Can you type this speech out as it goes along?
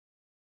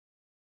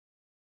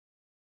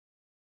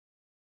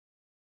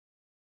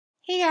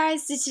Hey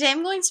guys, so today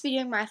I'm going to be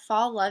doing my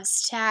fall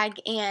loves tag,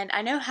 and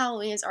I know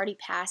Halloween is already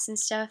passed and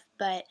stuff,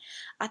 but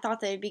I thought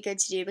that it'd be good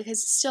to do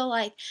because it's still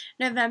like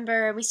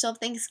November, we still have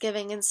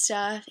Thanksgiving and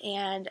stuff,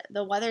 and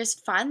the weather's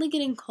finally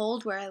getting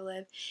cold where I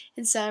live,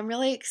 and so I'm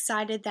really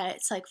excited that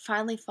it's like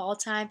finally fall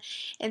time,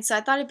 and so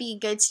I thought it'd be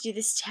good to do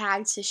this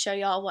tag to show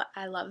y'all what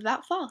I love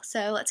about fall.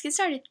 So let's get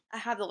started. I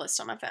have the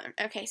list on my phone.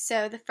 Okay,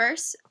 so the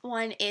first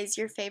one is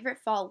your favorite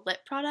fall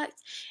lip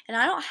product, and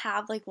I don't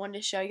have like one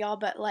to show y'all,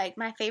 but like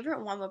my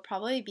favorite one would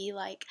probably be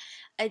like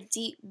a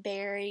deep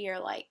berry or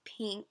like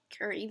pink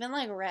or even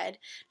like red,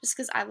 just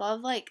because I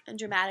love like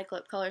dramatic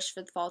lip colors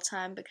for the fall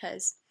time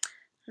because I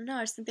don't know,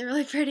 I just think they're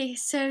really pretty.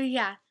 So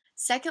yeah.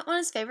 Second one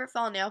is favorite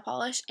fall nail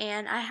polish,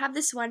 and I have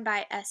this one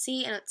by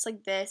Essie, and it's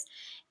like this,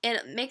 and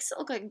it makes it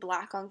look like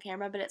black on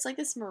camera, but it's like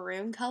this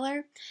maroon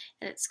color,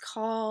 and it's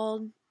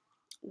called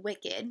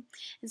Wicked,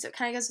 and so it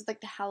kind of goes with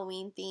like the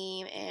Halloween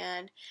theme,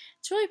 and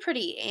it's really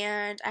pretty,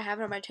 and I have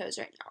it on my toes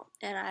right now,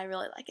 and I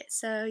really like it.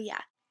 So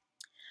yeah.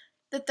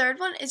 The third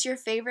one is your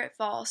favorite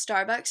fall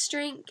Starbucks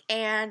drink,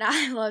 and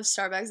I love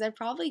Starbucks. I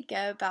probably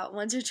go about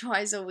once or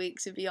twice a week,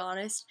 to be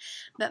honest,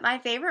 but my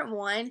favorite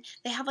one,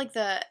 they have like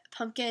the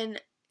pumpkin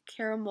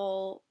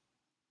caramel,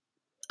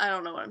 I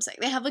don't know what I'm saying.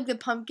 They have like the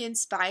pumpkin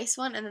spice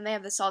one, and then they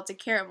have the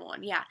salted caramel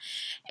one, yeah.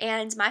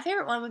 And my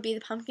favorite one would be the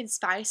pumpkin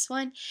spice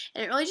one,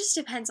 and it really just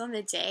depends on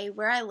the day.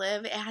 Where I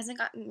live, it hasn't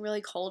gotten really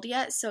cold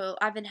yet, so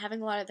I've been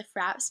having a lot of the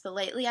fraps, but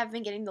lately I've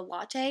been getting the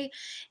latte,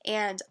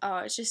 and oh,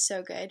 it's just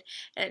so good.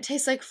 And it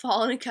tastes like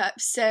fall in a cup,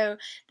 so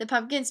the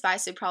pumpkin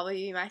spice would probably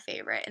be my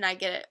favorite, and I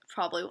get it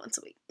probably once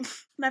a week.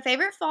 My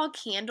favorite fall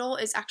candle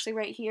is actually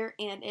right here,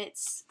 and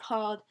it's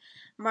called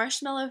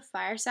Marshmallow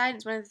Fireside.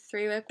 It's one of the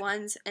 3-wick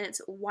ones, and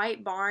it's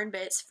White Barn,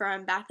 but it's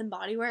from Bath and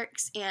Body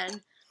Works,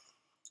 and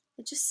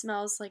it just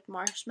smells like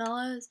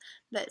marshmallows,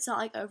 but it's not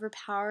like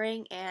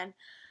overpowering, and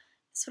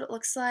that's what it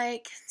looks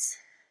like. It's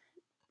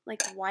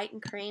like white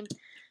and cream. It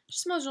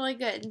just smells really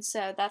good, and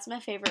so that's my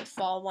favorite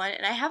fall one.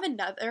 And I have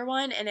another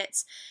one, and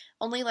it's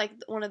only like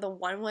one of the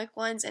 1-wick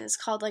ones, and it's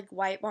called like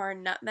White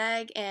Barn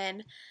Nutmeg,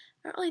 and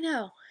I don't really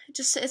know.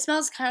 It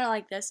smells kind of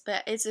like this,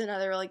 but it's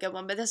another really good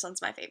one, but this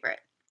one's my favorite.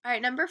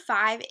 Alright, number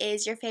 5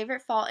 is your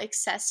favorite fall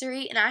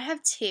accessory, and I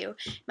have 2.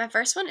 My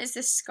first one is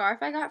this scarf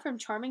I got from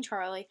Charming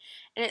Charlie,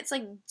 and it's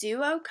like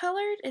duo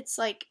colored. It's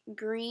like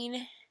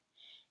green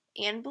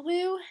and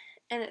blue,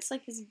 and it's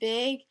like this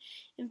big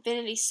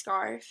infinity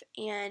scarf,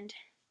 and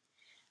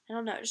I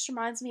don't know, it just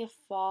reminds me of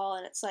fall,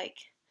 and it's like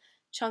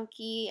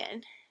chunky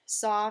and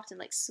soft and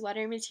like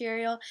sweater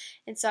material,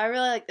 and so I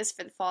really like this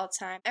for the fall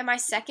time. And my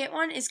second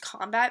one is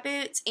combat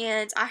boots,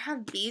 and I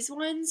have these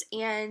ones,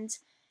 and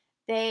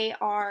they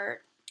are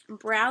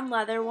brown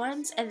leather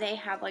ones, and they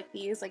have like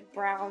these like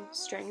brown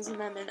strings in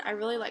them, and I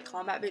really like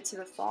combat boots in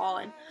the fall,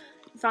 and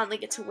I finally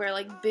get to wear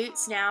like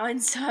boots now,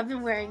 and so I've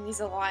been wearing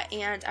these a lot,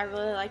 and I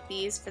really like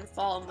these for the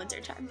fall and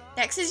winter time.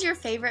 Next is your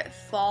favorite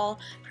fall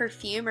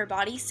perfume or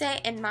body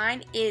set, and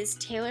mine is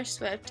Taylor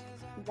Swift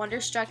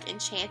Wonderstruck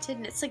Enchanted,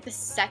 and it's like the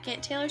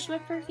second Taylor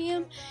Swift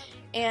perfume,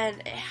 and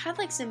it had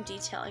like some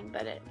detailing,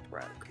 but it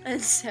broke,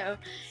 and so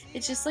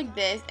it's just like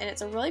this, and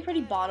it's a really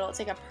pretty bottle. It's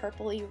like a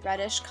purpley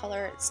reddish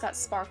color. It's got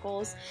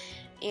sparkles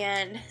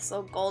and this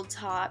little gold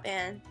top,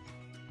 and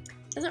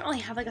it doesn't really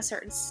have like a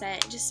certain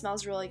scent. It just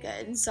smells really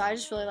good, and so I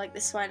just really like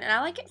this one, and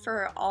I like it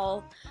for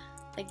all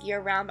like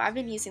year round, but I've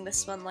been using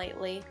this one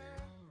lately,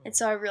 and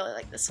so I really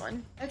like this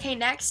one. Okay,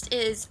 next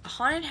is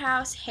haunted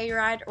house,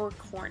 hayride, or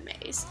corn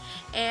maze.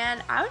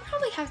 And I would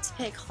probably have to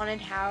pick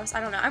haunted house. I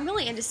don't know. I'm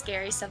really into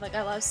scary stuff. Like,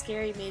 I love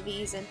scary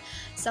movies and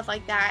stuff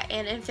like that.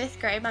 And in 5th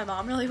grade, my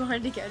mom really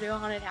wanted to go to a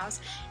haunted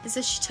house. And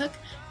so she took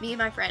me and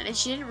my friend, and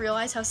she didn't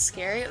realize how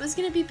scary it was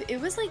going to be. It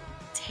was, like,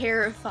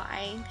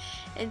 terrifying.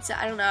 And so,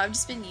 I don't know, I've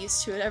just been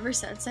used to it ever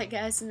since, I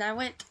guess. And I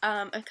went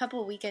a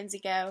couple weekends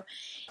ago,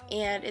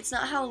 and it's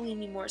not Halloween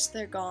anymore, so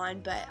they're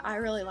gone, but I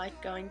really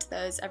like going to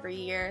those every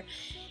year.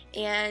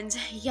 And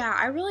yeah,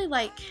 I really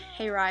like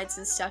hayrides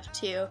and stuff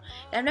too.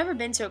 And I've never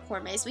been to a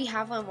corn maze. We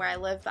have one where I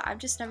live, but I've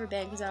just never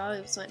been because I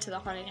always went to the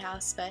haunted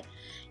house. But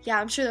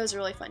yeah, I'm sure those are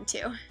really fun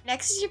too.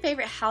 Next is your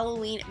favorite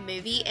Halloween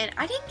movie, and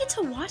I didn't get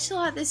to watch a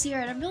lot this year,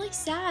 and I'm really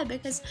sad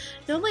because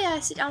normally I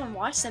sit down and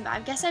watch them, but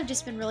I guess I've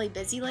just been really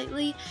busy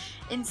lately.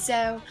 And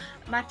so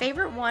my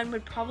favorite one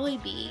would probably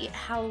be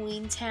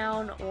Halloween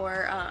Town,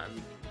 or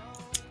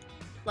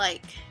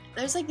like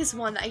there's like this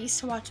one that I used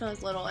to watch when I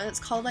was little, and it's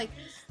called like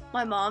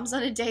My Mom's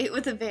on a Date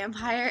with a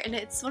Vampire, and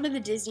it's one of the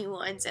Disney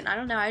ones, and I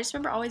don't know, I just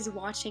remember always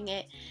watching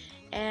it,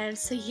 and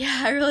so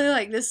yeah, I really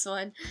like this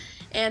one.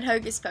 And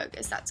Hocus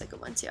Pocus, that's a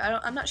good one too.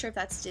 I'm not sure if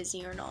that's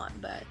Disney or not,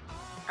 but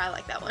I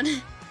like that one.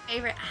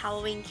 Favorite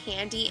Halloween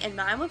candy, and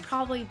mine would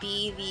probably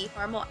be the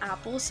caramel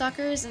apple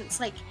suckers, and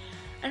it's like,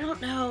 I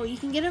don't know, you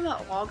can get them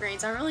at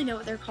Walgreens. I don't really know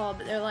what they're called,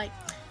 but they're like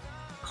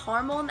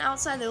caramel on the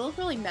outside. They look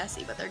really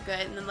messy, but they're good,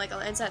 and then like on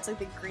the inside it's like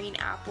the green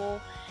apple.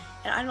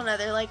 And I don't know,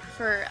 they're like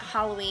for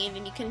Halloween,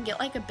 and you can get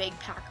like a big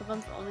pack of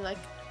them for only like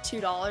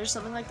 $2,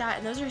 something like that,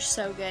 and those are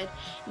so good,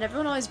 and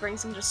everyone always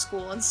brings them to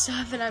school and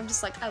stuff, and I'm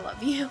just like, I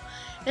love you.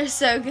 They're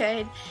so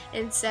good.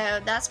 And so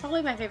that's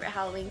probably my favorite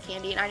Halloween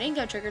candy, and I didn't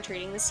go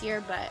trick-or-treating this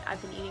year, but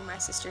I've been eating my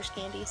sister's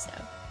candy, so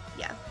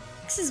yeah.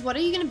 Next is, what are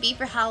you going to be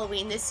for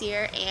Halloween this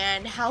year?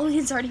 And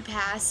Halloween's already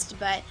passed,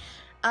 but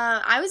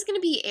I was going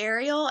to be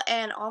Ariel,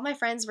 and all my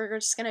friends were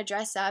just going to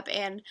dress up,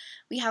 and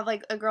we have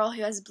like a girl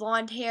who has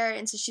blonde hair,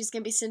 and so she's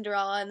going to be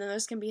Cinderella, and then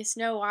there's going to be a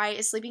Snow White,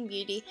 a Sleeping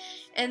Beauty,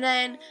 and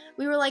then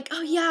we were like,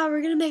 oh yeah,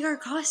 we're going to make our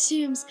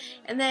costumes,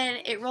 and then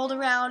it rolled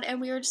around,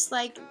 and we were just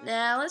like,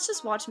 nah, let's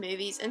just watch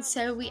movies, and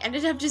so we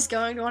ended up just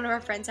going to one of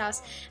our friends'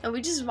 house, and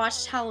we just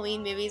watched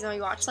Halloween movies, and we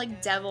watched like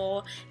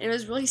Devil, and it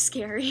was really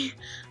scary,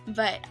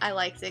 but I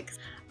liked it.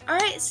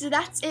 Alright, so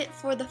that's it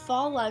for the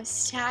Fall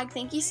Loves tag.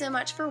 Thank you so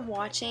much for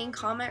watching.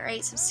 Comment,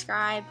 rate,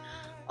 subscribe,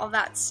 all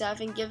that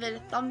stuff, and give it a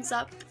thumbs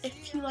up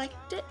if you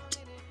liked it.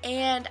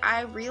 And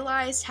I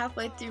realized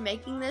halfway through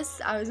making this,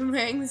 I was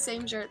wearing the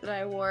same shirt that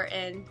I wore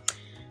in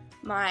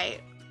my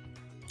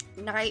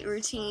night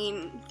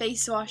routine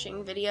face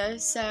washing video,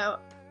 so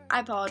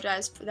I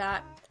apologize for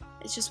that.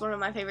 It's just one of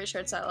my favorite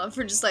shirts I love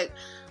for just like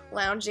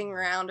lounging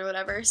around or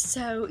whatever,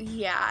 so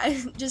yeah,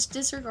 just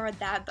disregard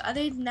that. But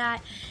other than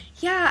that,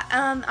 yeah,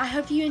 I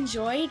hope you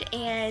enjoyed,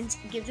 and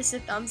give this a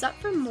thumbs up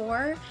for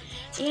more,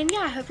 and yeah,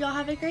 I hope y'all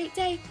have a great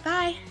day.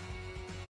 Bye!